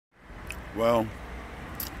Well,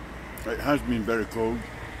 it has been very cold.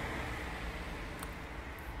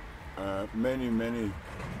 Many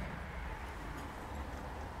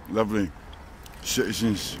lovely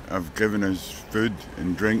citizens have given us food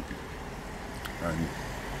and drink and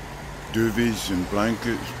duvets and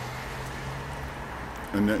blankets,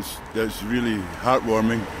 and that's really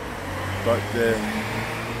heartwarming. But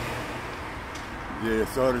the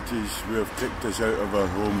authorities who have kicked us out of our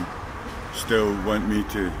home still want me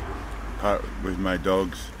to part with my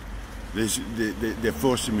dogs. They're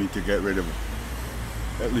forcing me to get rid of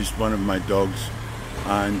at least one of my dogs,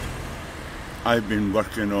 and I've been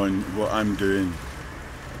working on what I'm doing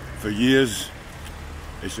for years.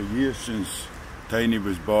 It's a year since Tiny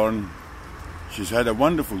was born. She's had a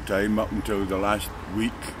wonderful time up until the last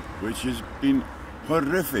week, which has been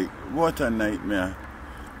horrific. What a nightmare.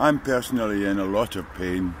 I'm personally in a lot of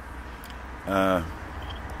pain. I'm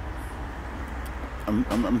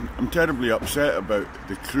terribly upset about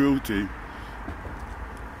the cruelty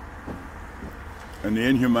and the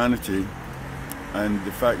inhumanity, and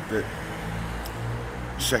the fact that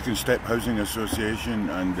Second Step Housing Association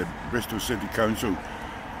and the Bristol City Council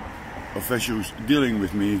officials dealing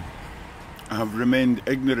with me have remained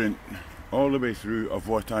ignorant all the way through of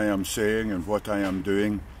what I am saying and what I am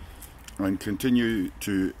doing, and continue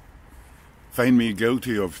to find me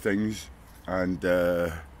guilty of things and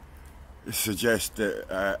suggest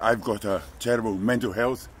that I've got a terrible mental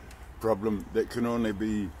health problem that can only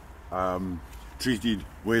be treated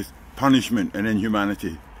with punishment and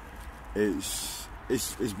inhumanity. It's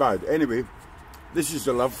bad. Anyway, this is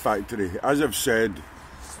the Love Factory. As I've said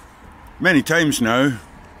many times now,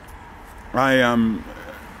 I am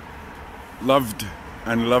loved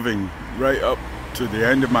and loving right up to the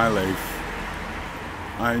end of my life.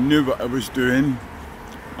 I knew what I was doing.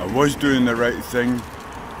 I was doing the right thing.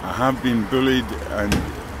 I have been bullied and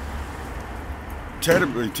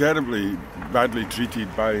terribly badly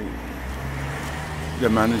treated by the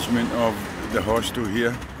management of the hostel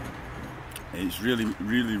here. It's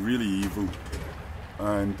really evil,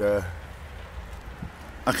 and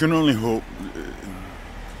I can only hope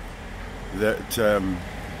that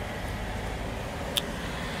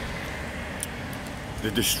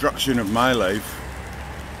the destruction of my life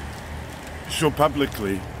so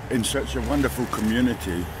publicly in such a wonderful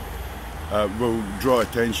community will draw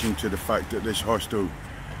attention to the fact that this hostel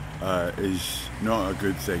is not a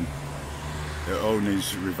good thing. It all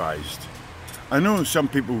needs revised. I know some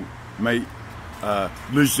people might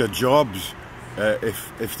lose their jobs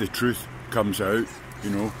if the truth comes out. You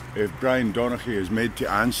know, if Brian Donaghy is made to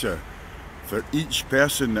answer for each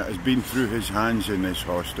person that has been through his hands in this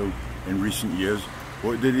hostel in recent years.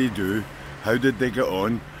 What did he do? How did they get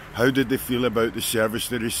on? How did they feel about the service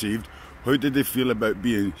they received? How did they feel about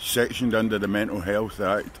being sectioned under the Mental Health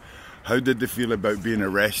Act? How did they feel about being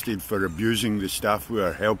arrested for abusing the staff who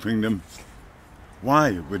are helping them?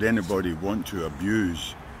 Why would anybody want to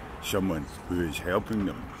abuse someone who is helping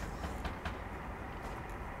them?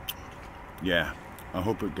 Yeah, I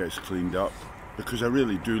hope it gets cleaned up, because I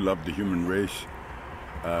really do love the human race.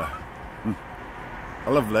 I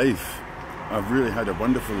love life. I've really had a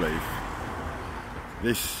wonderful life.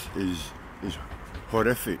 This is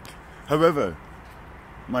horrific. However,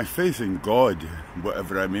 my faith in God,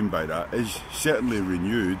 whatever I mean by that, is certainly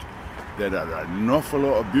renewed. There are an awful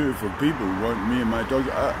lot of beautiful people who want me and my dog.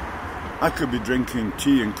 I could be drinking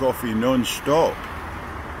tea and coffee non-stop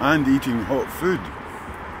and eating hot food.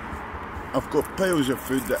 I've got piles of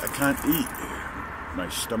food that I can't eat. My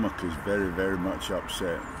stomach is very much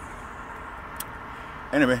upset.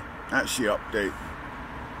 Anyway, that's the update.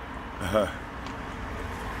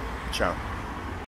 Ciao.